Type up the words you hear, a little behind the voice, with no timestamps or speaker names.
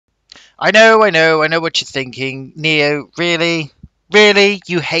I know what you're thinking. Neo, really? Really?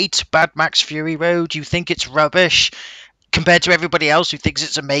 You hate Mad Max Fury Road? You think it's rubbish? Compared to everybody else who thinks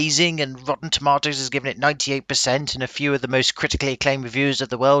it's amazing, and Rotten Tomatoes has given it 98%, and a few of the most critically acclaimed reviewers of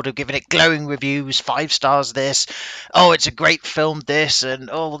the world have given it glowing reviews, 5 stars this, oh, it's a great film this, and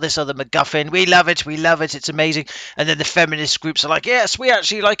oh, this other MacGuffin, we love it, it's amazing. And then the feminist groups are like, yes, we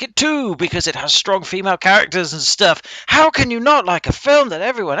actually like it too, because it has strong female characters and stuff. How can you not like a film that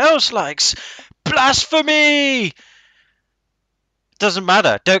everyone else likes? Blasphemy! Doesn't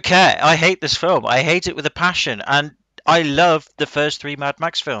matter. Don't care. I hate this film. I hate it with a passion. And I love the first 3 Mad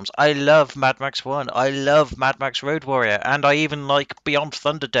Max films. I love Mad Max 1. I love Mad Max Road Warrior. And I even like Beyond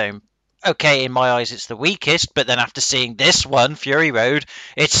Thunderdome. Okay, in my eyes, it's the weakest. But then after seeing this one, Fury Road,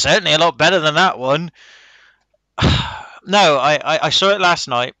 it's certainly a lot better than that one. No, I saw it last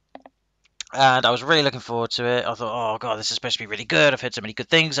night. And I was really looking forward to it. I thought, oh god, this is supposed to be really good. I've heard so many good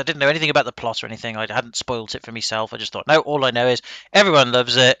things. I didn't know anything about the plot or anything. I hadn't spoiled it for myself. I just thought, no, all I know is everyone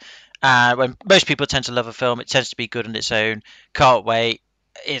loves it. And when most people tend to love a film, it tends to be good on its own. Can't wait.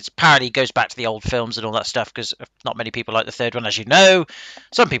 It apparently goes back to the old films and all that stuff because not many people like the third one, as you know.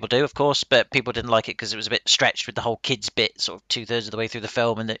 Some people do, of course, but people didn't like it because it was a bit stretched with the whole kids bit, sort of 2/3 of the way through the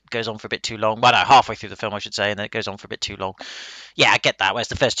film, and it goes on for a bit too long. Well, no, halfway through the film, I should say, and then it goes on for a bit too long. Yeah, I get that. Whereas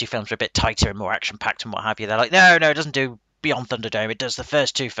the first 2 films are a bit tighter and more action packed and what have you. They're like, no, it doesn't do Beyond Thunderdome. It does the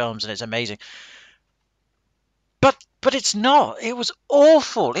first 2 films, and it's amazing. But it's not. It was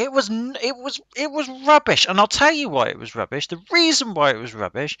awful. It was rubbish. And I'll tell you why it was rubbish. The reason why it was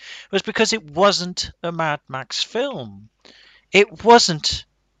rubbish was because it wasn't a Mad Max film. It wasn't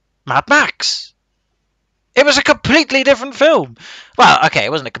Mad Max. It was a completely different film. Well, okay,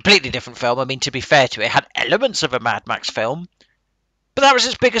 it wasn't a completely different film. I mean, to be fair to it, it had elements of a Mad Max film. But that was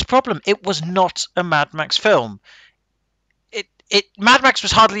its biggest problem. It was not a Mad Max film. Mad Max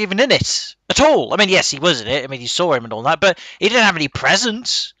was hardly even in it at all. I mean, yes, he was in it. I mean, you saw him and all that, but he didn't have any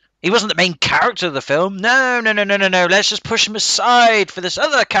presence. He wasn't the main character of the film. No. Let's just push him aside for this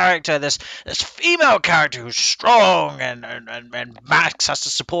other character, this female character who's strong, and Max has to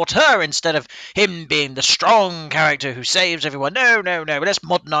support her instead of him being the strong character who saves everyone. No. Let's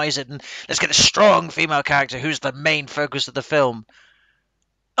modernize it and let's get a strong female character who's the main focus of the film.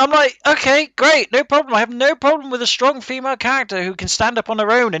 I'm like, okay, great, no problem. I have no problem with a strong female character who can stand up on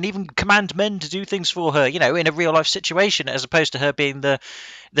her own and even command men to do things for her, in a real life situation, as opposed to her being the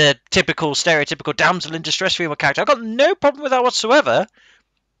typical, stereotypical damsel in distress female character. I've got no problem with that whatsoever.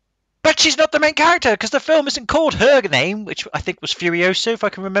 But she's not the main character because the film isn't called her name, which I think was Furioso, if I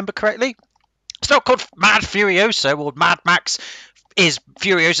can remember correctly. It's not called Mad Furioso or Mad Max is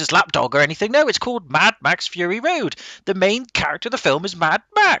Furiosa's lapdog or anything. No, it's called Mad Max Fury Road. The main character of the film is Mad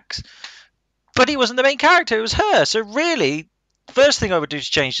Max. But he wasn't the main character, it was her. So really, first thing I would do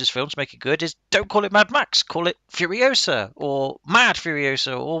to change this film to make it good is don't call it Mad Max. Call it Furiosa or Mad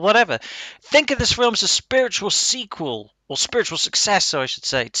Furiosa or whatever. Think of this film as a spiritual sequel or spiritual successor, I should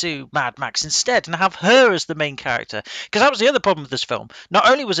say, to Mad Max instead, and have her as the main character. Because that was the other problem with this film. Not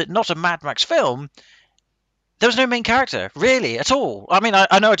only was it not a Mad Max film, there was no main character, really, at all. I mean,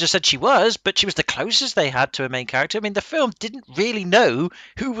 I know I just said she was, but she was the closest they had to a main character. I mean, the film didn't really know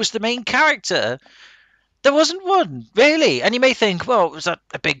who was the main character. There wasn't one, really. And you may think, well, was that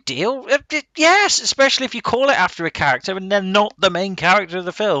a big deal? Yes, especially if you call it after a character and they're not the main character of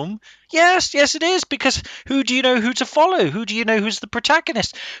the film. Yes, it is, because who do you know who to follow? Who do you know who's the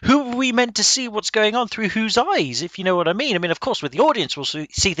protagonist? Who are we meant to see what's going on through whose eyes, if you know what I mean? I mean, of course, with the audience, we'll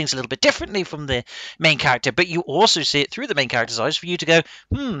see things a little bit differently from the main character, but you also see it through the main character's eyes for you to go,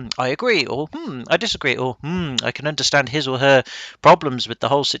 I agree, or I disagree, or I can understand his or her problems with the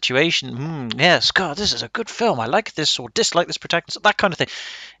whole situation. Yes, God, this is a good film. I like this or dislike this protagonist, that kind of thing.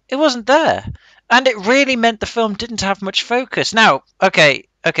 It wasn't there. And it really meant the film didn't have much focus. Now, okay,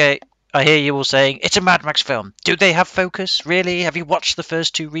 I hear you all saying, it's a Mad Max film. Do they have focus? Really? Have you watched the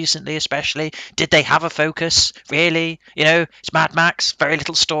first 2 recently, especially? Did they have a focus? Really? It's Mad Max, very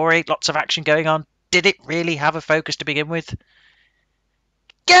little story, lots of action going on. Did it really have a focus to begin with?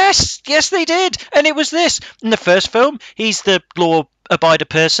 Yes, they did. And it was this. In the first film, he's the law-abider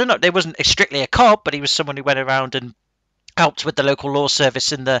person. There wasn't strictly a cop, but he was someone who went around and helped with the local law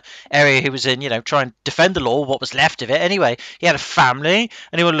service in the area he was in, try and defend the law, what was left of it. Anyway, he had a family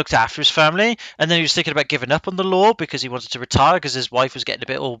and he looked after his family, and then he was thinking about giving up on the law because he wanted to retire because his wife was getting a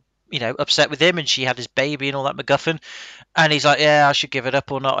bit all upset with him, and she had his baby and all that MacGuffin. And he's like, yeah, I should give it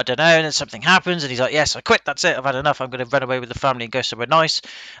up or not, I don't know. And then something happens, and he's like, yes, I quit. That's it. I've had enough. I'm going to run away with the family and go somewhere nice.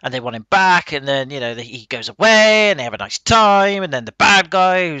 And they want him back. And then, he goes away, and they have a nice time. And then the bad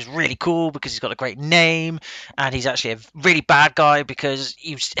guy, who's really cool because he's got a great name, and he's actually a really bad guy because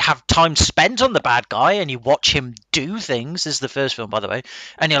you have time spent on the bad guy, and you watch him do things. This is the first film, by the way.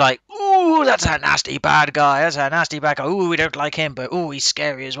 And you're like, ooh, that's a nasty bad guy. That's a nasty bad guy. Ooh, we don't like him, but ooh, he's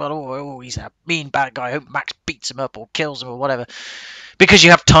scary as well. Ooh, he's a mean bad guy. I hope Max beats him up or kills him or whatever. Because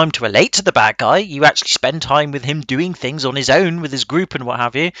you have time to relate to the bad guy. You actually spend time with him doing things on his own with his group and what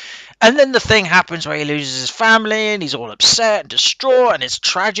have you. And then the thing happens where he loses his family and he's all upset and distraught, and it's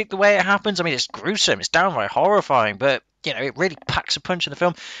tragic the way it happens. I mean, it's gruesome. It's downright horrifying, but it really packs a punch in the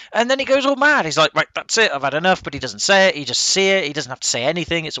film. And then he goes all mad. He's like, right, that's it. I've had enough. But he doesn't say it. He just see it. He doesn't have to say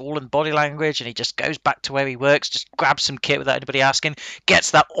anything. It's all in body language. And he just goes back to where he works, just grabs some kit without anybody asking,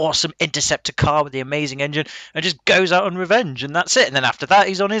 gets that awesome Interceptor car with the amazing engine, and just goes out on revenge. And that's it. And then after that,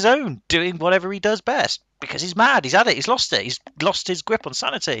 he's on his own, doing whatever he does best. Because he's mad. He's had it. He's lost it. He's lost his grip on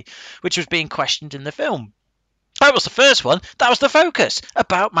sanity, which was being questioned in the film. That was the first one. That was the focus.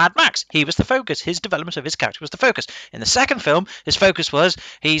 About Mad Max. He was the focus. His development of his character was the focus. In the second film, his focus was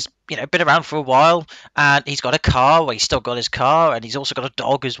he's been around for a while, and he's got a car. Well, he's still got his car, and he's also got a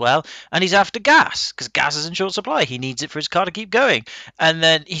dog as well. And he's after gas because gas is in short supply. He needs it for his car to keep going. And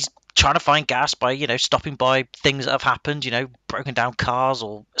then he's trying to find gas by stopping by things that have happened, broken down cars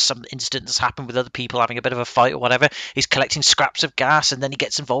or some incident that's happened with other people having a bit of a fight or whatever. He's collecting scraps of gas, and then he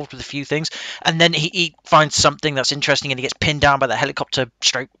gets involved with a few things, and then he finds something that's interesting, and he gets pinned down by the helicopter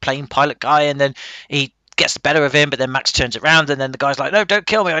stroke plane pilot guy, and then he gets the better of him, but then Max turns it around, and then the guy's like, no, don't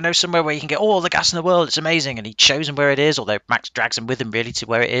kill me, I know somewhere where you can get all the gas in the world, it's amazing. And he shows him where it is, although Max drags him with him really to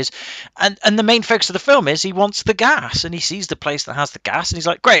where it is. And the main focus of the film is he wants the gas, and he sees the place that has the gas, and he's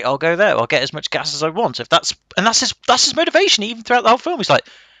like, great, I'll go there, I'll get as much gas as I want. That's his motivation even throughout the whole film. He's like,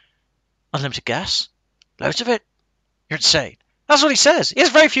 unlimited gas, loads of it, you're insane. That's what he says. He has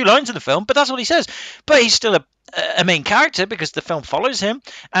very few lines in the film, but that's what he says. But he's still a main character because the film follows him.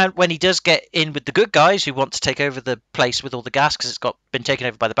 And when he does get in with the good guys who want to take over the place with all the gas because it's been taken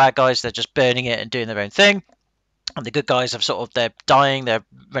over by the bad guys, they're just burning it and doing their own thing. And the good guys they're dying, they're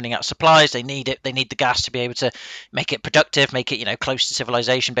running out of supplies, they need it, they need the gas to be able to make it productive, make it, close to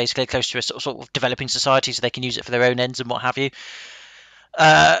civilization, basically close to a sort of developing society so they can use it for their own ends and what have you.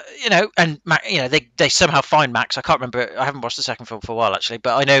 They somehow find Max. I can't remember. I haven't watched the second film for a while actually,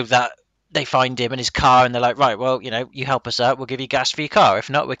 but I know that they find him in his car, and they're like, right, well, you help us out, we'll give you gas for your car. If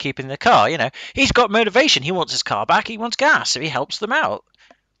not, we're keeping the car. He's got motivation. He wants his car back. He wants gas, so he helps them out.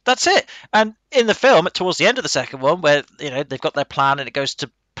 That's it. And in the film, towards the end of the second one, where they've got their plan and it goes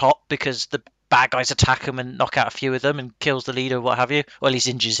to pot because the bad guys attack them and knock out a few of them and kills the leader, or what have you, or at least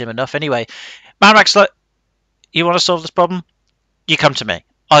injures him enough. Anyway, Mad Max like, you want to solve this problem? You come to me.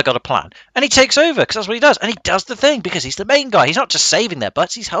 I got a plan. And he takes over because that's what he does. And he does the thing because he's the main guy. He's not just saving their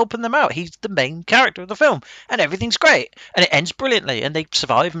butts, he's helping them out. He's the main character of the film. And everything's great. And it ends brilliantly. And they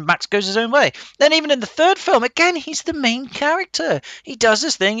survive, and Max goes his own way. Then even in the third film, again, he's the main character. He does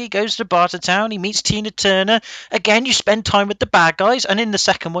his thing. He goes to Bartertown. He meets Tina Turner. Again, you spend time with the bad guys. And in the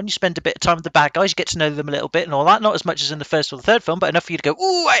second one, you spend a bit of time with the bad guys. You get to know them a little bit and all that. Not as much as in the first or the third film, but enough for you to go,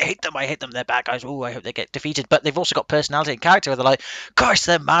 ooh, I hate them. They're bad guys. Ooh, I hope they get defeated. But they've also got personality and character where they're like, gosh,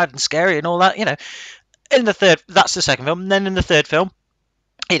 they're mad and scary and all that, In the third, that's the second film. And then in the third film,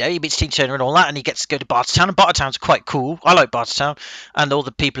 he meets Tina Turner and all that, and he gets to go to Bartertown, and Bartertown's quite cool. I like Bartertown and all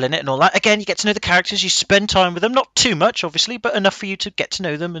the people in it and all that. Again, you get to know the characters, you spend time with them, not too much, obviously, but enough for you to get to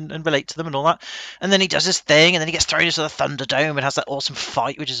know them and relate to them and all that. And then he does his thing, and then he gets thrown into the Thunderdome and has that awesome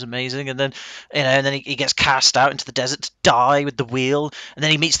fight, which is amazing. And then, and then he gets cast out into the desert to die with the wheel. And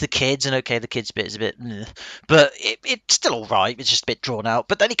then he meets the kids, and okay, the kids bit is a bit, but it's still all right. It's just a bit drawn out.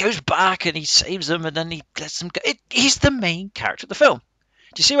 But then he goes back and he saves them, and then he lets them go. He's the main character of the film.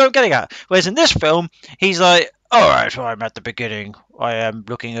 Do you see what I'm getting at? Whereas in this film, he's like, all right, well, I'm at the beginning. I am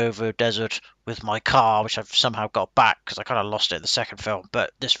looking over a desert with my car, which I've somehow got back because I kind of lost it in the second film.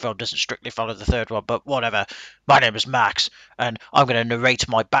 But this film doesn't strictly follow the third one. But whatever. My name is Max, and I'm going to narrate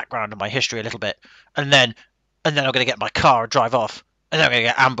my background and my history a little bit. And then I'm going to get my car and drive off. And then I'm going to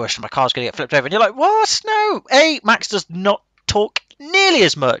get ambushed, and my car's going to get flipped over. And you're like, what? No. Max does not talk nearly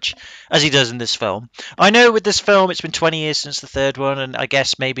as much as he does in this film. I know with this film it's been 20 years since the third one, and I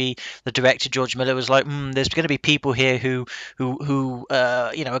guess maybe the director George Miller was like, there's going to be people here who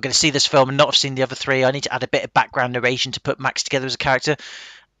are going to see this film and not have seen the other three. I need to add a bit of background narration to put Max together as a character.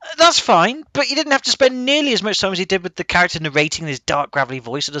 That's fine, but you didn't have to spend nearly as much time as he did with the character narrating his dark, gravelly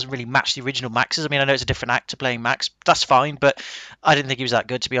voice. It doesn't really match the original Max's. I mean, I know it's a different actor playing Max. That's fine, but I didn't think he was that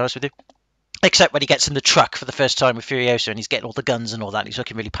good, to be honest with you. Except when he gets in the truck for the first time with Furiosa and he's getting all the guns and all that. And he's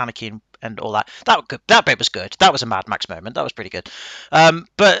looking really panicky and all that. That bit was good. That was a Mad Max moment. That was pretty good.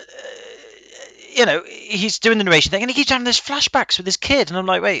 But you know, he's doing the narration thing, and he keeps having these flashbacks with his kid, and I'm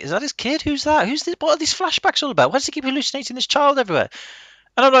like, wait, is that his kid? Who's that? Who's this? What are these flashbacks all about? Why does he keep hallucinating this child everywhere?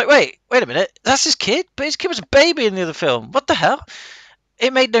 And I'm like, wait a minute, that's his kid, but his kid was a baby in the other film. What the hell?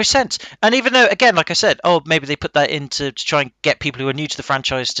 It made no sense. And even though, again, like I said, oh, maybe they put that in to try and get people who are new to the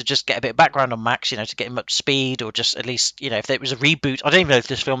franchise to just get a bit of background on Max, you know, to get him up to speed, or just at least, you know, if it was a reboot. I don't even know if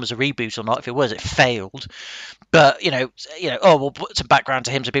this film was a reboot or not. If it was, it failed. But oh, we'll put some background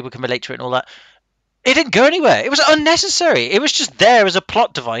to him so people can relate to it and all that. It didn't go anywhere. It was unnecessary. It was just there as a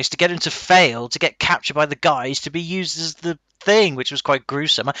plot device to get him to fail, to get captured by the guys, to be used as the thing, which was quite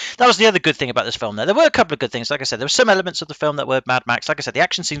gruesome. That was the other good thing about this film. There were a couple of good things. Like I said, there were some elements of the film that were Mad Max. Like I said, the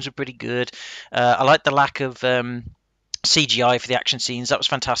action scenes were pretty good. I liked the lack of CGI for the action scenes. That was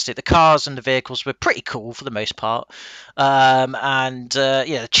fantastic. The cars and the vehicles were pretty cool for the most part.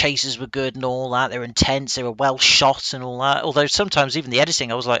 The chases were good and all that. They were intense. They were well shot and all that. Although sometimes even the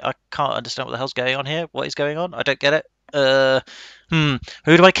editing, I was like, I can't understand what the hell's going on here. What is going on? I don't get it. Who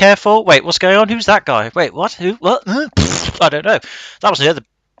do I care for? Wait, what's going on? Who's that guy? Wait, what? Who? What? I don't know. That was the other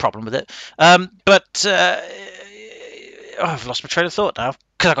problem with it. I've lost my train of thought now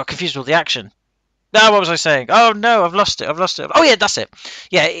because I got confused with all the action. No, what was I saying? Oh no, I've lost it. Oh yeah, that's it.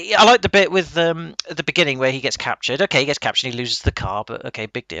 Yeah, I like the bit with at the beginning where he gets captured. Okay, he gets captured, he loses the car, but okay,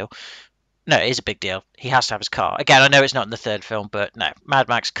 big deal. No, it is a big deal. He has to have his car. Again, I know it's not in the third film, but no, Mad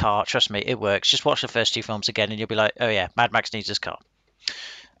Max car. Trust me, it works. Just watch the first two films again, and you'll be like, oh yeah, Mad Max needs his car.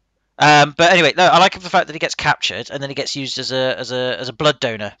 But anyway, no, I like the fact that he gets captured and then he gets used as a blood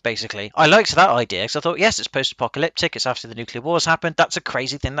donor. Basically, I liked that idea because I thought, yes, it's post-apocalyptic. It's after the nuclear wars happened. That's a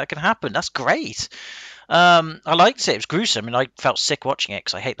crazy thing that can happen. That's great. I liked it. It was gruesome, and I felt sick watching it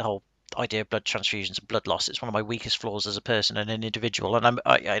because I hate the whole idea of blood transfusions and blood loss. It's one of my weakest flaws as a person and an individual. And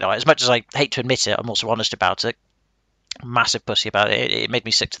as much as I hate to admit it, I'm also honest about it. Massive pussy about it. It made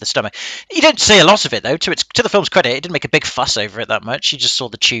me sick to the stomach. You don't see a lot of it though. To the film's credit, it didn't make a big fuss over it that much. You just saw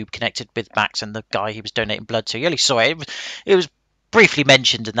the tube connected with Max and the guy he was donating blood to. You only saw it. It was briefly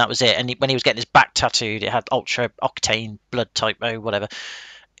mentioned, and that was it. And when he was getting his back tattooed, it had ultra octane blood type O, whatever.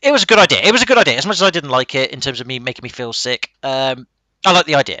 It was a good idea. It was a good idea. As much as I didn't like it in terms of me making me feel sick, I like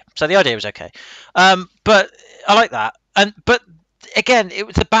the idea. So the idea was okay. But I like that. But again, it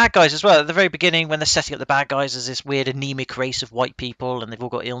was the bad guys as well. At the very beginning, when they're setting up the bad guys as this weird anemic race of white people, and they've all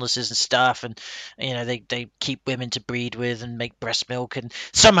got illnesses and stuff, and they keep women to breed with and make breast milk, and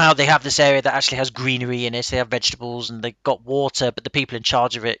somehow they have this area that actually has greenery in it. They have vegetables and they've got water, but the people in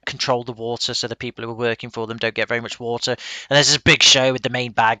charge of it control the water, so the people who are working for them don't get very much water. And there's this big show with the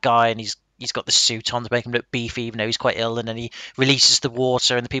main bad guy, and he's got the suit on to make him look beefy, even though he's quite ill. And then he releases the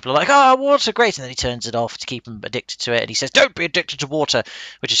water, and the people are like, "Oh, water, great!" And then he turns it off to keep him addicted to it. And he says, "Don't be addicted to water,"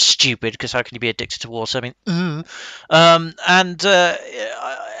 which is stupid because how can you be addicted to water? I mean,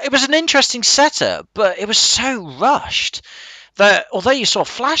 it was an interesting setup, but it was so rushed that although you saw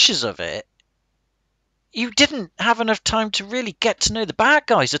flashes of it, you didn't have enough time to really get to know the bad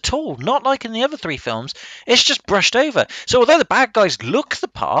guys at all. Not like in the other three films. It's just brushed over. So although the bad guys look the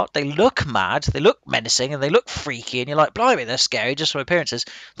part, they look mad, they look menacing, and they look freaky, and you're like, blimey, they're scary just from appearances.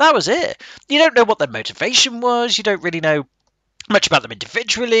 That was it. You don't know what their motivation was. You don't really know much about them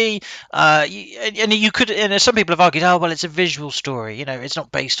individually, and some people have argued, oh well, it's a visual story, it's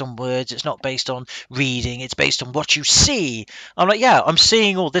not based on words, it's not based on reading, it's based on what you see. I'm like, yeah, I'm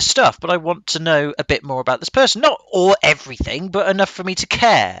seeing all this stuff, but I want to know a bit more about this person, not all everything, but enough for me to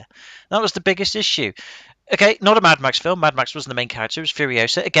care. That was the biggest issue. Okay, not a Mad Max film. Mad Max wasn't the main character, it was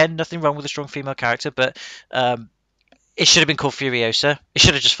Furiosa. Again, nothing wrong with a strong female character, but it should have been called Furiosa. It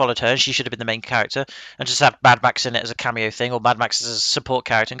should have just followed her, and she should have been the main character, and just have Mad Max in it as a cameo thing, or Mad Max as a support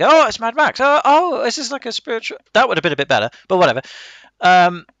character, and go, "Oh, it's Mad Max. Oh, is this like a spiritual?" That would have been a bit better, but whatever.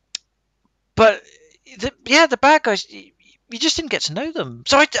 But the bad guys, you just didn't get to know them,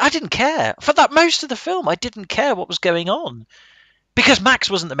 so I didn't care for that most of the film. I didn't care what was going on because Max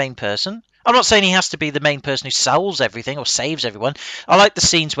wasn't the main person. I'm not saying he has to be the main person who solves everything or saves everyone. I like the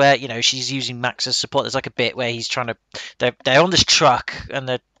scenes where she's using Max as support. There's like a bit where he's trying to they're on this truck,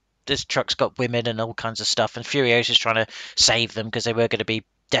 and this truck's got women and all kinds of stuff, and Furiosa's trying to save them because they were going to be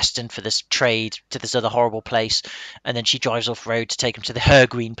destined for this trade to this other horrible place, and then she drives off road to take them to her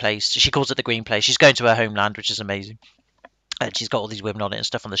green place. She calls it the green place. She's going to her homeland, which is amazing. and she's got all these women on it and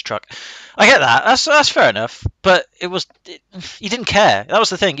stuff on this truck. I get that. That's fair enough. But you didn't care. That was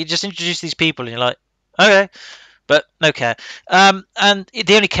the thing. You just introduced these people, and you're like, okay, but no care. And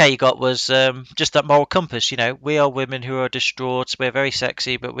the only care you got was just that moral compass. We are women who are distraught. We're very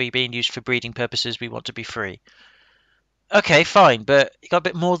sexy, but we're being used for breeding purposes. We want to be free. Okay, fine, but you got a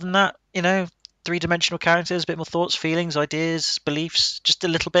bit more than that. Three-dimensional characters, a bit more thoughts, feelings, ideas, beliefs, just a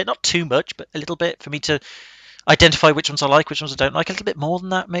little bit, not too much, but a little bit for me to identify which ones I like, which ones I don't like. A little bit more than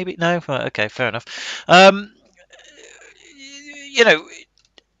that, maybe. No, right, okay, fair enough. You know,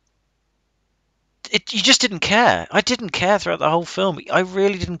 you just didn't care. I didn't care throughout the whole film. I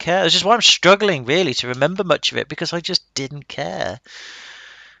really didn't care. That's just why I'm struggling really to remember much of it, because I just didn't care.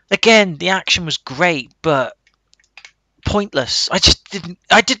 Again, the action was great, but pointless.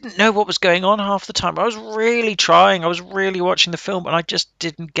 I didn't know what was going on half the time. I was really trying. I was really watching the film, and I just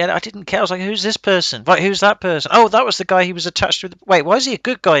didn't get it. I didn't care. I was like, who's this person? Right, who's that person? Oh, that was the guy he was attached with. Wait, why is he a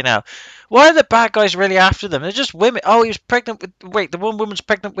good guy now? Why are the bad guys really after them? They're just women. Oh, he was pregnant with. Wait, the one woman's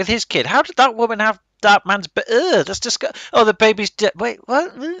pregnant with his kid. How did that woman have that man's? That's disgusting. Oh, the baby's dead. Wait,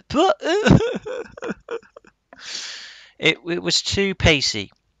 what? It was too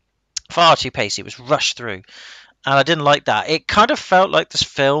pacey, far too pacey. It was rushed through, and I didn't like that. It kind of felt like this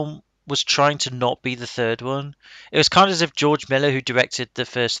film was trying to not be the third one. It was kind of as if George Miller, who directed the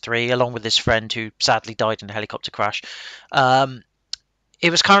first three, along with his friend who sadly died in a helicopter crash, um, it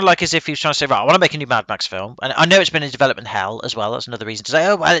was kind of like as if he was trying to say, right, I want to make a new Mad Max film. And I know it's been in development hell as well. That's another reason to say,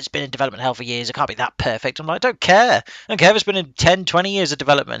 oh, well, it's been in development hell for years. It can't be that perfect. I'm like, I don't care. I don't care if it's been in 10, 20 years of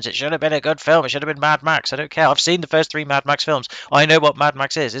development. It should have been a good film. It should have been Mad Max. I don't care. I've seen the first three Mad Max films. I know what Mad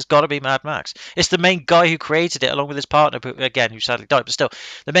Max is. It's got to be Mad Max. It's the main guy who created it, along with his partner, who sadly died. But still,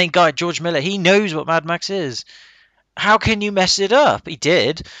 the main guy, George Miller, he knows what Mad Max is. How can you mess it up? He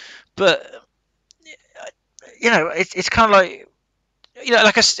did. But, it's kind of like,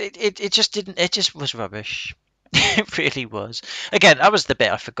 like I said, it just didn't. It just was rubbish. It really was. Again, that was the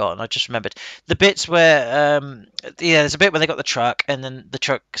bit I forgot, and I just remembered the bits where, there's a bit where they got the truck, and then the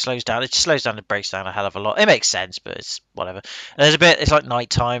truck slows down. It just slows down and breaks down a hell of a lot. It makes sense, but it's whatever. And there's a bit. It's like night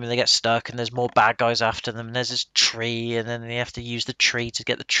time, and they get stuck, and there's more bad guys after them. And there's this tree, and then they have to use the tree to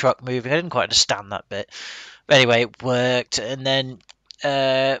get the truck moving. I didn't quite understand that bit, but anyway, it worked. And then.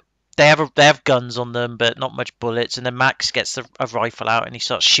 They have guns on them, but not much bullets. And then Max gets a rifle out and he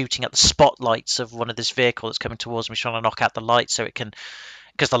starts shooting at the spotlights of one of this vehicle that's coming towards him. He's trying to knock out the light so it can,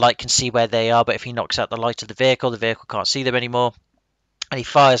 because the light can see where they are. But if he knocks out the light of the vehicle can't see them anymore. And he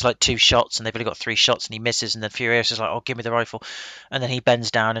fires like 2 shots, and they've only got 3 shots, and he misses. And then Furiosa's like, "Oh, give me the rifle," and then he bends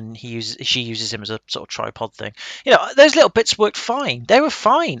down and she uses him as a sort of tripod thing. Those little bits worked fine. They were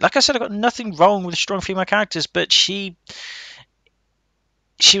fine. Like I said, I got nothing wrong with strong female characters, but she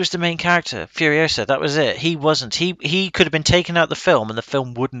was the main character, Furiosa. That was it. He wasn't. He could have been taken out of the film, and the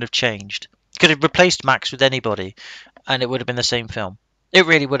film wouldn't have changed. Could have replaced Max with anybody, and it would have been the same film. It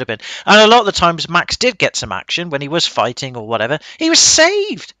really would have been. And a lot of the times, Max did get some action when he was fighting or whatever. He was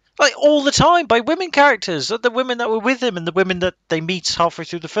saved like all the time by women characters, the women that were with him, and the women that they meet halfway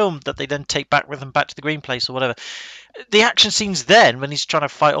through the film that they then take back with them back to the green place or whatever. The action scenes then, when he's trying to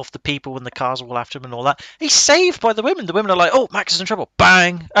fight off the people when the cars are all after him and all that, he's saved by the women. The women are like, "Oh, Max is in trouble."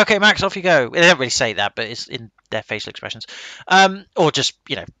 Bang. Okay, Max, off you go. They don't really say that, but it's in their facial expressions. Or just,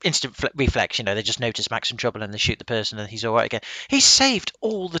 instant reflex. They just notice Max in trouble and they shoot the person and he's all right again. He's saved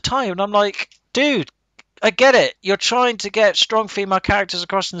all the time. And I'm like, dude, I get it. You're trying to get strong female characters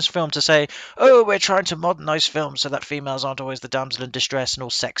across in this film to say, oh, we're trying to modernise films so that females aren't always the damsel in distress and all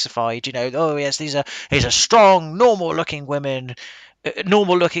sexified. Oh, yes, these are strong, normal-looking women.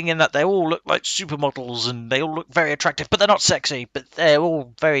 Normal looking in that they all look like supermodels and they all look very attractive, but they're not sexy. But they're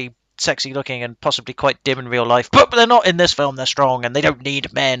all very sexy looking and possibly quite dim in real life. But they're not in this film. They're strong and they don't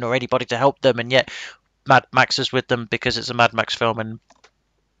need men or anybody to help them. And yet Mad Max is with them because it's a Mad Max film and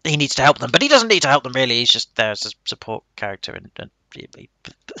he needs to help them, but he doesn't need to help them really. He's just there as a support character, and it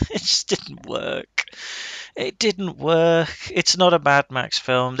just didn't work. It didn't work. It's not a Mad Max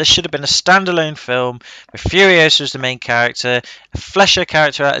film. This should have been a standalone film with Furiosa as the main character, flesh her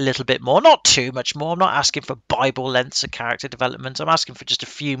character out a little bit more, not too much more. I'm not asking for Bible lengths of character development. I'm asking for just a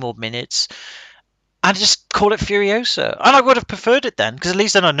few more minutes. And just call it Furiosa. And I would have preferred it then, because at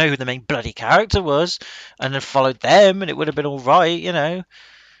least then I know who the main bloody character was, and then followed them, and it would have been all right.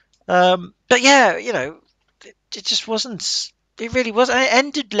 But yeah, it just wasn't. It really was. And it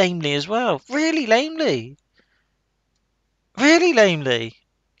ended lamely as well. Really lamely. Really lamely.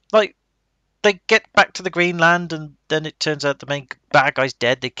 Like, they get back to the Greenland, and then it turns out the main bad guy's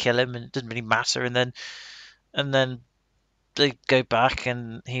dead. They kill him, and it doesn't really matter. And then they go back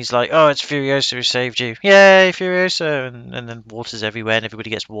and he's like, "Oh, it's Furiosa who saved you! Yay, Furiosa!" And then water's everywhere and everybody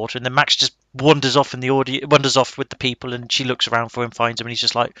gets water. And then Max just wanders off in the audience, wanders off with the people, and she looks around for him, finds him, and he's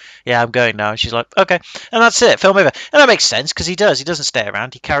just like, "Yeah, I'm going now." And she's like, "Okay," and that's it. Film over. And that makes sense because he does. He doesn't stay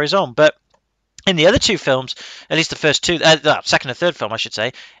around. He carries on. But in the other two films, at least the first two, second and third film, I should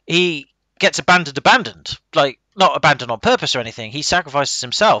say, he gets abandoned, like not abandoned on purpose or anything. He sacrifices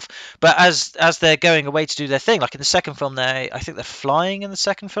himself. But as they're going away to do their thing, like in the second film, I think they're flying in the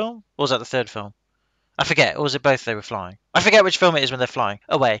second film, or was that the third film? I forget. Or was it both they were flying? I forget which film it is when they're flying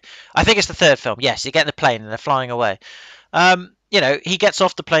away. I think it's the third film. Yes, you get in the plane and they're flying away. He gets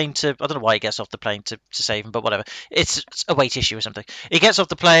off the plane to, I don't know why he gets off the plane to save him, but whatever. It's a weight issue or something. He gets off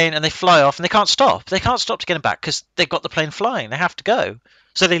the plane and they fly off and they can't stop. They can't stop to get him back because they've got the plane flying. They have to go.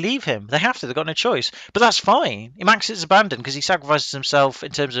 So they leave him. They have to. They've got no choice. But that's fine. Max is abandoned because he sacrifices himself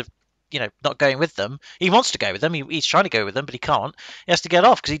in terms of, not going with them. He wants to go with them. He's trying to go with them, but he can't. He has to get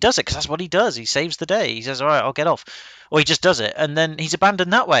off because he does it because that's what he does. He saves the day. He says, "All right, I'll get off." Or he just does it. And then he's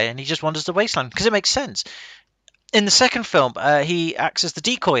abandoned that way and he just wanders the wasteland because it makes sense. In the second film, he acts as the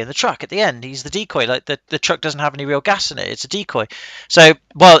decoy in the truck at the end. He's the decoy. Like the truck doesn't have any real gas in it. It's a decoy. So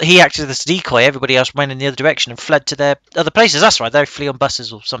while he acted as the decoy, everybody else went in the other direction and fled to their other places. That's right. They flee on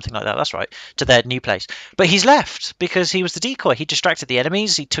buses or something like that. That's right. To their new place. But he's left because he was the decoy. He distracted the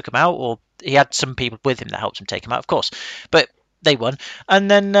enemies. He took them out, or he had some people with him that helped him take them out, of course. But they won.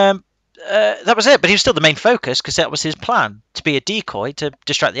 And then that was it. But he was still the main focus because that was his plan, to be a decoy to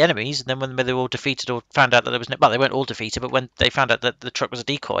distract the enemies. And then when they were all defeated or found out that there was well, they weren't all defeated, but when they found out that the truck was a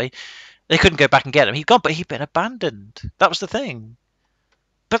decoy, they couldn't go back and get him. He'd gone, but he'd been abandoned. That was the thing.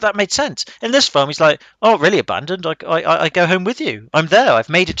 But that made sense. In this film, he's like, "Oh, really abandoned? I go home with you. I'm there. I've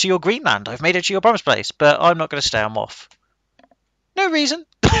made it to your Greenland. I've made it to your promised place. But I'm not going to stay. I'm off. No reason.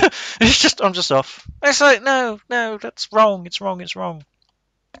 I'm just off." It's like, no, that's wrong. It's wrong. It's wrong.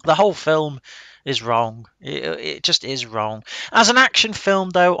 The whole film is wrong. It just is wrong. As an action film,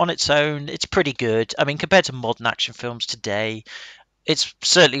 though, on its own, it's pretty good. I mean, compared to modern action films today, it's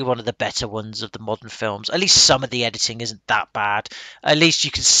certainly one of the better ones of the modern films. At least some of the editing isn't that bad. At least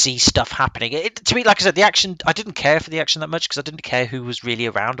you can see stuff happening. To me, like I said, the action, I didn't care for the action that much because I didn't care who was really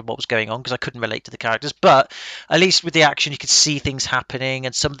around and what was going on because I couldn't relate to the characters. But at least with the action, you could see things happening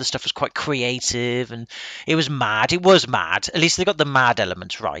and some of the stuff was quite creative and it was mad. It was mad. At least they got the mad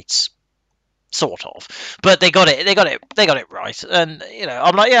element right. Sort of. But they got it right. And,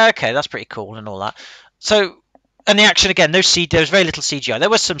 I'm like, yeah, okay, that's pretty cool and all that. So, and the action again, there was very little CGI. There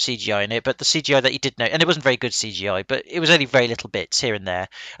was some CGI in it, but the CGI that you did know, and it wasn't very good CGI, but it was only very little bits here and there.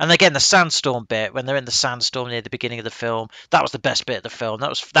 And again, the sandstorm bit, when they're in the sandstorm near the beginning of the film, that was the best bit of the film.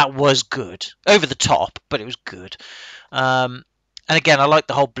 That was good, over the top, but it was good. And again, I like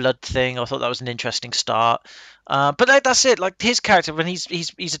the whole blood thing. I thought that was an interesting start. But that's it. Like his character, when he's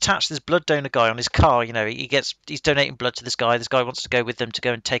attached to this blood donor guy on his car, he's donating blood to this guy. This guy wants to go with them to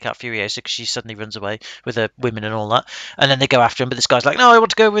go and take out Furiosa because she suddenly runs away with her women and all that. And then they go after him, but this guy's like, "No, I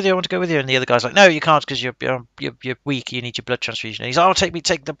want to go with you. I want to go with you." And the other guy's like, "No, you can't because you're weak. You need your blood transfusion." And he's like, "Oh,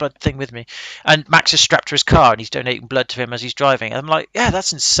 take the blood thing with me." And Max is strapped to his car and he's donating blood to him as he's driving. And I'm like, yeah,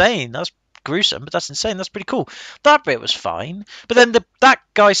 that's insane. That's gruesome, but that's insane. That's pretty cool. That bit was fine. But then that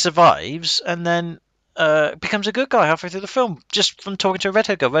guy survives and then becomes a good guy halfway through the film just from talking to a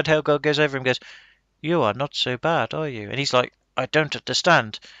redhead girl. Redhead girl goes over and goes, "You are not so bad, are you?" And he's like, "I don't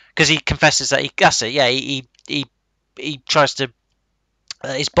understand," because he confesses that that's it. Yeah, he tries to.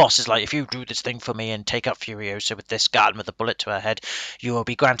 His boss is like, "If you do this thing for me and take out Furiosa with this gun with a bullet to her head, you will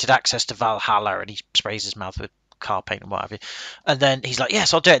be granted access to Valhalla." And he sprays his mouth with car paint and what have you. And then he's like,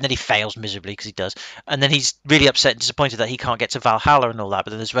 "Yes, I'll do it." And then he fails miserably because he does. And then he's really upset and disappointed that he can't get to Valhalla and all that.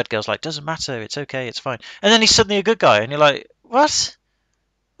 But then this red girl's like, "Doesn't matter. It's okay. It's fine." And then he's suddenly a good guy. And you're like, what?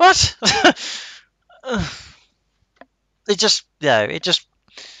 What?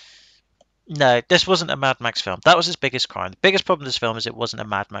 No, this wasn't a Mad Max film. That was his biggest crime. The biggest problem with this film is it wasn't a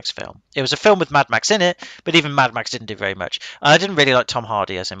Mad Max film. It was a film with Mad Max in it, but even Mad Max didn't do very much. I didn't really like Tom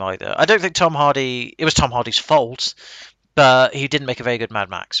Hardy as him either. I don't think it was Tom Hardy's fault, but he didn't make a very good Mad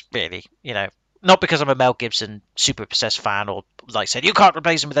Max, really. Not because I'm a Mel Gibson super obsessed fan or like said, "You can't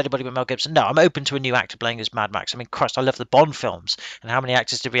replace him with anybody but Mel Gibson." No, I'm open to a new actor playing as Mad Max. I mean, Christ, I love the Bond films. And how many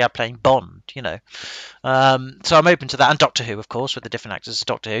actors did we have playing Bond, So I'm open to that. And Doctor Who, of course, with the different actors.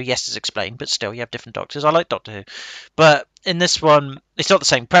 Doctor Who, yes, it's explained, but still, you have different doctors. I like Doctor Who. But in this one, it's not the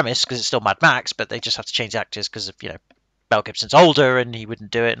same premise because it's still Mad Max, but they just have to change actors because of, Mel Gibson's older and he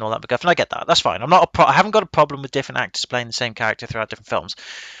wouldn't do it and all that stuff. And I get that. That's fine. I haven't got a problem with different actors playing the same character throughout different films.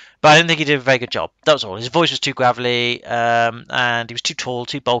 But I didn't think he did a very good job. That was all. His voice was too gravelly, and he was too tall,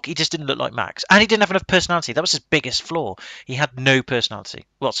 too bulky. He just didn't look like Max. And he didn't have enough personality. That was his biggest flaw. He had no personality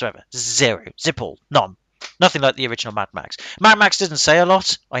whatsoever. Zero. Zip all. None. Nothing like the original Mad Max. Mad Max doesn't say a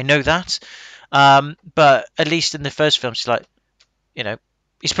lot. I know that. But at least in the first film, she's like, you know,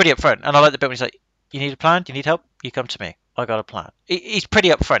 he's pretty upfront. And I like the bit when he's like, you need a plan? You need help? You come to me. I got a plan. He's pretty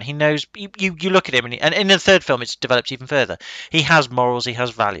upfront. He knows. You look at him, and in the third film, it's developed even further. He has morals. He has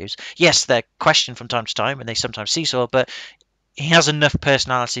values. Yes, they're questioned from time to time, and they sometimes seesaw. But he has enough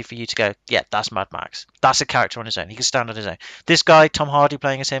personality for you to go, yeah, that's Mad Max. That's a character on his own. He can stand on his own. This guy, Tom Hardy,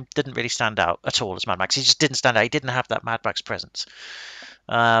 playing as him, didn't really stand out at all as Mad Max. He just didn't stand out. He didn't have that Mad Max presence.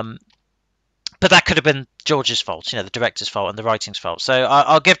 But that could have been George's fault, the director's fault and the writing's fault. So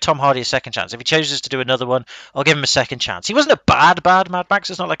I'll give Tom Hardy a second chance. If he chooses to do another one, I'll give him a second chance. He wasn't a bad Mad Max.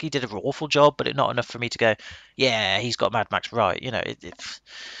 It's not like he did an awful job, but not enough for me to go, yeah, he's got Mad Max right.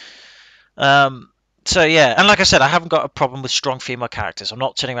 So yeah, and like I said, I haven't got a problem with strong female characters. I'm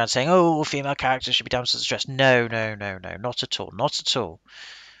not turning around saying, oh, female characters should be damsels in distress. No, not at all, not at all.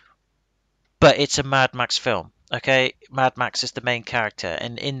 But it's a Mad Max film. Okay, Mad Max is the main character,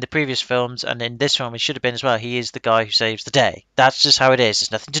 and in the previous films and in this film, he should have been as well. He is the guy who saves the day. That's just how it is.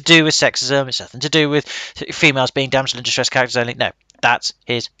 It's nothing to do with sexism. It's nothing to do with females being damsel in distress characters only. No, that's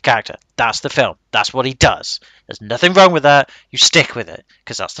his character. That's the film. That's what he does. There's nothing wrong with that. You stick with it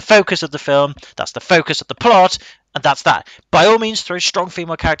because that's the focus of the film. That's the focus of the plot, and that's that. By all means, throw strong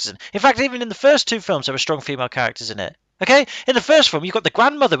female characters in. In fact, even in the first two films, there were strong female characters in it. Okay, in the first film, you've got the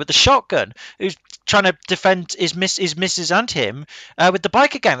grandmother with the shotgun who's trying to defend his missus and him with the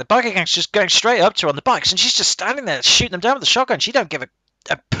biker gang. The biker gang's just going straight up to her on the bikes, and she's just standing there shooting them down with the shotgun. She don't give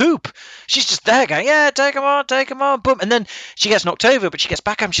a poop. She's just there going, yeah, take him on, boom. And then she gets knocked over, but she gets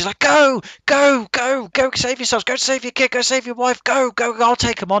back up and she's like, go, save yourselves, go save your kid, go save your wife, go, I'll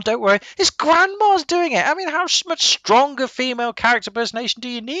take him on, don't worry. His grandma's doing it. I mean, how much stronger female character impersonation do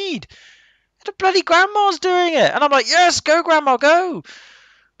you need? The bloody grandma's doing it. And I'm like, yes, go, grandma, go.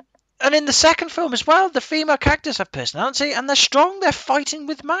 And in the second film as well, the female characters have personality and they're strong. They're fighting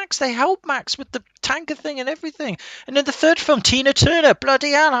with Max. They help Max with the tanker thing and everything. And in the third film, Tina Turner,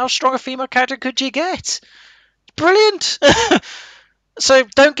 bloody hell, how strong a female character could you get? Brilliant. So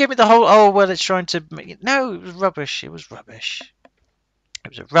don't give me the whole, oh, well, it's trying to... No, it was rubbish. It was rubbish. It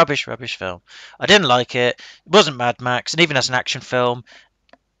was a rubbish film. I didn't like it. It wasn't Mad Max. And even as an action film,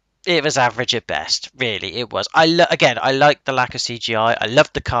 it was average at best. Really, it was. I like the lack of CGI. I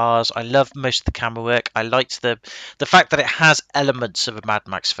loved the cars. I loved most of the camera work. I liked the fact that it has elements of a Mad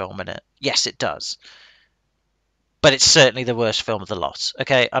Max film in it. Yes, it does. But it's certainly the worst film of the lot.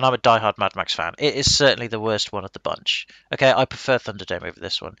 Okay, and I'm a diehard Mad Max fan. It is certainly the worst one of the bunch. Okay, I prefer Thunderdome over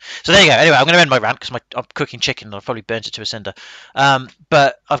this one. So there you go. Anyway, I'm going to end my rant because I'm cooking chicken and I've probably burnt it to a cinder.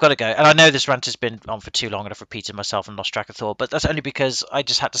 But I've got to go. And I know this rant has been on for too long and I've repeated myself and lost track of thought. But that's only because I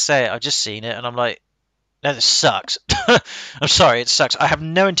just had to say it. I've just seen it and I'm like, no, this sucks. I'm sorry, it sucks. I have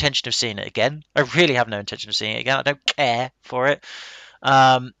no intention of seeing it again. I really have no intention of seeing it again. I don't care for it.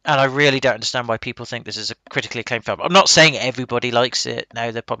 And I really don't understand why people think this is a critically acclaimed film. I'm not saying everybody likes it.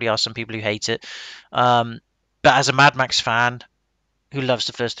 No, there probably are some people who hate it. But as a Mad Max fan who loves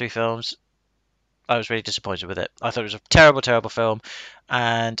the first three films, I was really disappointed with it. I thought it was a terrible, terrible film.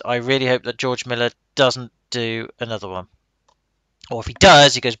 And I really hope that George Miller doesn't do another one. Or if he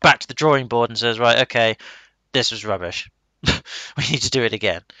does, he goes back to the drawing board and says, right, okay, this was rubbish. We need to do it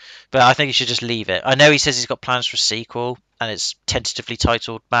again. But I think he should just leave it. I know he says he's got plans for a sequel and it's tentatively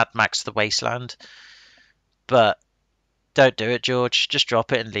titled Mad Max The Wasteland, but don't do it, George. Just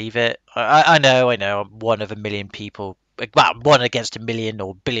drop it and leave it. I know I'm one of a million people, well, one against a million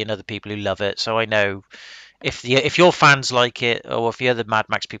or billion other people who love it, so I know if your fans like it or if the other Mad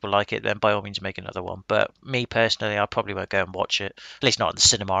Max people like it, then by all means make another one. But me personally, I probably won't go and watch it, at least not in the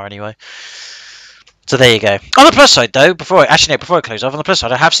cinema anyway. So there you go. On the plus side, though, before I close off, on the plus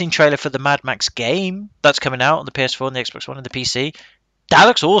side, I have seen trailer for the Mad Max game that's coming out on the PS4 and the Xbox One and the PC. That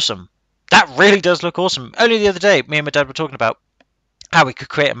looks awesome. That really does look awesome. Only the other day, me and my dad were talking about how we could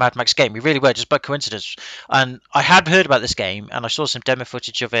create a Mad Max game. We really were, just by coincidence. And I had heard about this game, and I saw some demo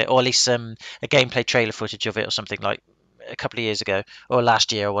footage of it, or at least a gameplay trailer footage of it, or something like a couple of years ago, or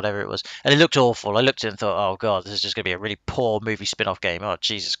last year, or whatever it was, and it looked awful. I looked at it and thought, oh god, this is just going to be a really poor movie spin-off game. Oh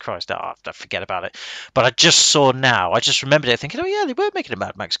Jesus Christ, I forget about it. But I just remembered it thinking, oh yeah, they were making a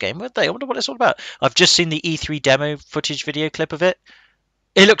Mad Max game, weren't they? I wonder what it's all about. I've just seen the E3 demo footage video clip of it.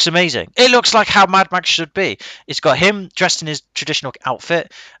 It looks amazing. It looks like how Mad Max should be. It's got him dressed in his traditional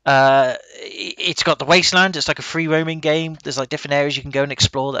outfit. It's got the wasteland. It's like a free roaming game. There's like different areas you can go and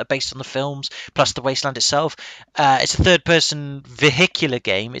explore that are based on the films, plus the wasteland itself. It's a third person vehicular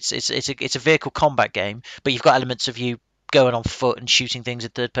game. It's a vehicle combat game, but you've got elements of you going on foot and shooting things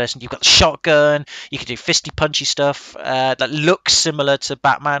in third person. You've got the shotgun. You can do fisty punchy stuff that looks similar to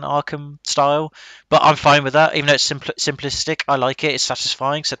Batman Arkham style, but I'm fine with that. Even though it's simplistic, I like it. It's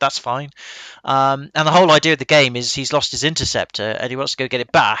satisfying, so that's fine. And the whole idea of the game is he's lost his interceptor and he wants to go get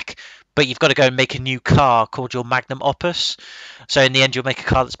it back, but you've got to go and make a new car called your Magnum Opus. So in the end, you'll make a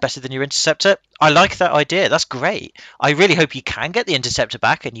car that's better than your interceptor. I like that idea. That's great. I really hope you can get the interceptor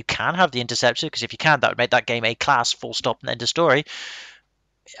back and you can have the interceptor, because if you can, that would make that game A class, full stop, and end of story.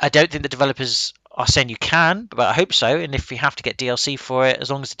 I don't think the developers are saying you can, but I hope so. And if you have to get DLC for it,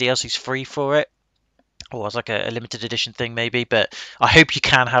 as long as the DLC is free for it, or as like a limited edition thing maybe, but I hope you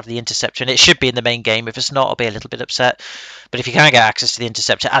can have the interceptor, and it should be in the main game. If it's not, I'll be a little bit upset. But if you can get access to the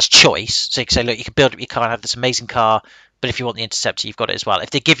interceptor as choice, so you can say, look, you can build up your car and have this amazing car, but if you want the interceptor, you've got it as well.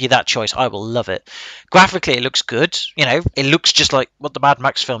 If they give you that choice, I will love it. Graphically, it looks good. You know, it looks just like what the Mad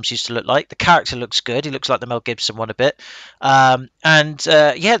Max films used to look like. The character looks good. He looks like the Mel Gibson one a bit. Yeah,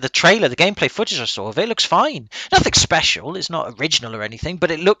 the trailer, the gameplay footage I saw of it looks fine. Nothing special. It's not original or anything, but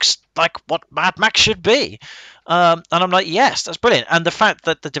it looks like what Mad Max should be. And I'm like, yes, that's brilliant. And the fact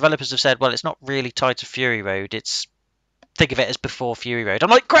that the developers have said, well, it's not really tied to Fury Road. It's think of it as before Fury Road. I'm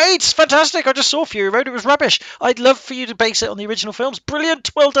like, great, fantastic. I just saw Fury Road. It was rubbish. I'd love for you to base it on the original films.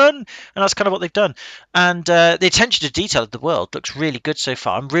 Brilliant, well done. And that's kind of what they've done. And the attention to detail of the world looks really good so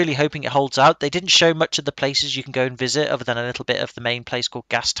far. I'm really hoping it holds out. They didn't show much of the places you can go and visit, other than a little bit of the main place called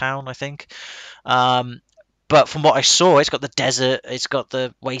Gastown, I think. But from what I saw, it's got the desert, it's got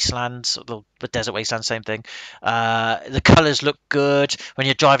the wastelands, the desert wasteland, same thing. The colours look good. When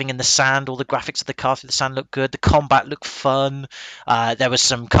you're driving in the sand, all the graphics of the car through the sand look good. The combat looked fun. There was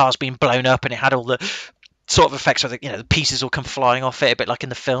some cars being blown up, and it had all the sort of effects where the pieces will come flying off it, a bit like in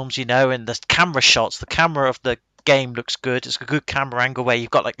the films, and the camera shots, the camera of the game looks good. It's a good camera angle where you've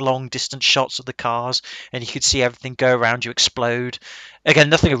got like long distance shots of the cars and you can see everything go around you explode. Again,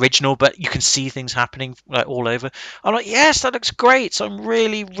 nothing original, but you can see things happening like all over. I'm like, yes, that looks great. So I'm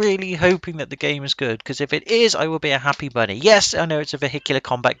really, really hoping that the game is good, because if it is, I will be a happy bunny. Yes, I know it's a vehicular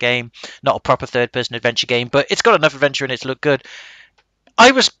combat game, not a proper third-person adventure game, but it's got enough adventure in it to look good. I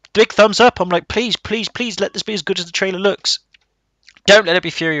was big thumbs up. I'm like, please, please, please let this be as good as the trailer looks. Don't let it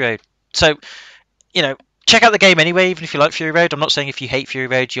be Fury Road. So, check out the game anyway, even if you like Fury Road. I'm not saying if you hate Fury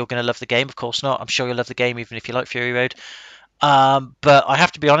Road, you're going to love the game. Of course not. I'm sure you'll love the game even if you like Fury Road. But I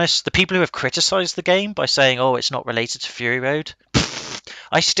have to be honest, the people who have criticised the game by saying, oh, it's not related to Fury Road,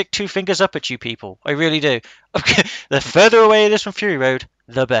 I stick two fingers up at you people. I really do. The further away it is from Fury Road,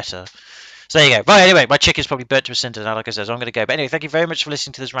 the better. So there you go. Right, anyway, my chicken's probably burnt to a cinder now, like I said, so I'm going to go. But anyway, thank you very much for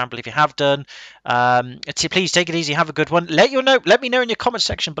listening to this ramble. If you have done, please take it easy. Have a good one. Let me know in your comment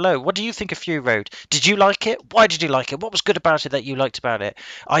section below. What do you think of Fury Road? Did you like it? Why did you like it? What was good about it that you liked about it?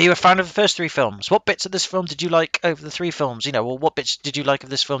 Are you a fan of the first three films? What bits of this film did you like over the three films? Or what bits did you like of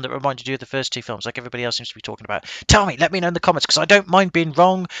this film that reminded you of the first two films, like everybody else seems to be talking about? Tell me. Let me know in the comments, because I don't mind being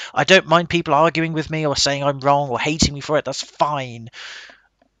wrong. I don't mind people arguing with me or saying I'm wrong or hating me for it. That's fine.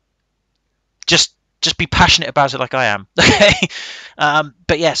 Just be passionate about it like I am. Okay.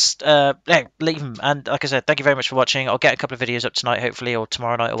 But yes, leave them. And like I said, thank you very much for watching. I'll get a couple of videos up tonight, hopefully, or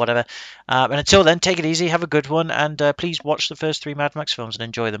tomorrow night or whatever. And until then, take it easy, have a good one, and please watch the first three Mad Max films and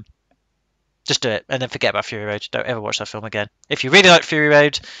enjoy them. Just do it, and then forget about Fury Road. Don't ever watch that film again. If you really like Fury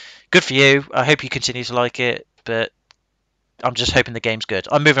Road, good for you. I hope you continue to like it, but I'm just hoping the game's good.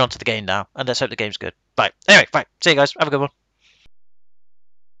 I'm moving on to the game now, and let's hope the game's good. Bye. Anyway, bye. See you guys. Have a good one.